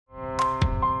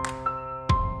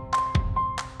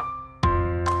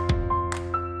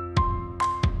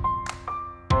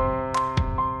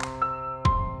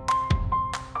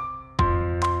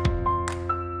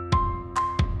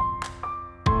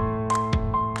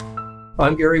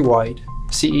I'm Gary White,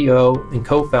 CEO and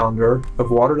co-founder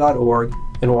of Water.org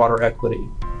and Water Equity.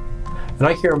 And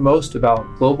I care most about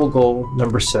global goal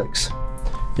number 6,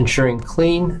 ensuring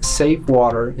clean, safe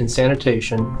water and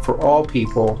sanitation for all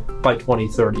people by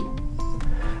 2030.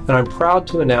 And I'm proud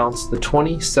to announce the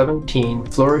 2017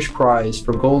 Flourish Prize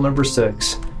for goal number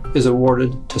 6 is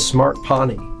awarded to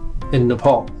SmartPaani in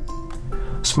Nepal.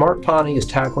 SmartPaani is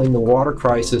tackling the water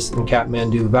crisis in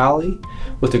Kathmandu Valley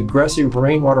with aggressive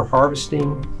rainwater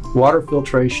harvesting, water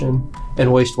filtration, and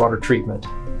wastewater treatment.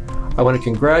 I want to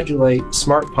congratulate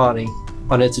SmartPaani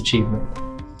on its achievement.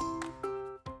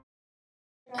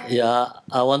 Yeah,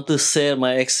 I want to share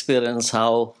my experience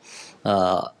how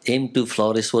Aim to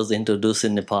Flourish was introduced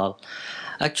in Nepal.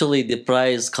 Actually, the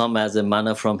prize come as a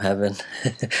manna from heaven.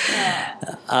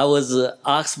 I was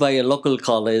asked by a local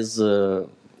college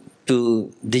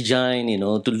to design,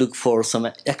 to look for some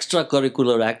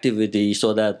extracurricular activity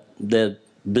so that the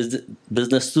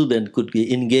business student could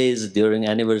be engaged during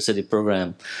anniversary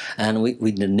program. And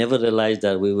we never realized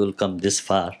that we will come this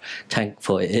far. Thank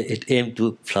for it Aim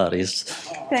to Flourish.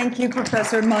 Thank you,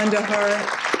 Professor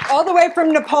Mandahar. All the way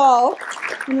from Nepal.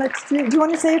 And do you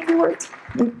want to say a few words?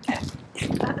 Do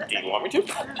you want me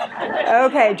to?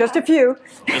 Okay, just a few.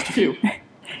 Just a few.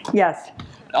 Yes.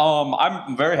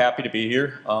 I'm very happy to be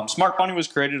here. SmartPaani was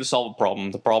created to solve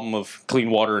the problem of clean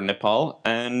water in Nepal,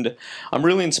 and I'm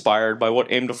really inspired by what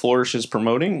Aim to Flourish is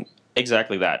promoting.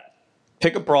 Exactly that.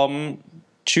 Pick a problem,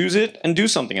 choose it, and do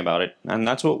something about it. And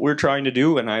that's what we're trying to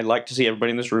do, and I'd like to see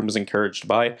everybody in this room is encouraged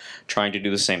by trying to do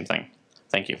the same thing.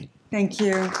 Thank you. Thank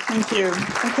you. Thank you.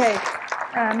 Okay.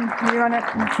 You want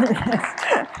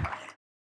to...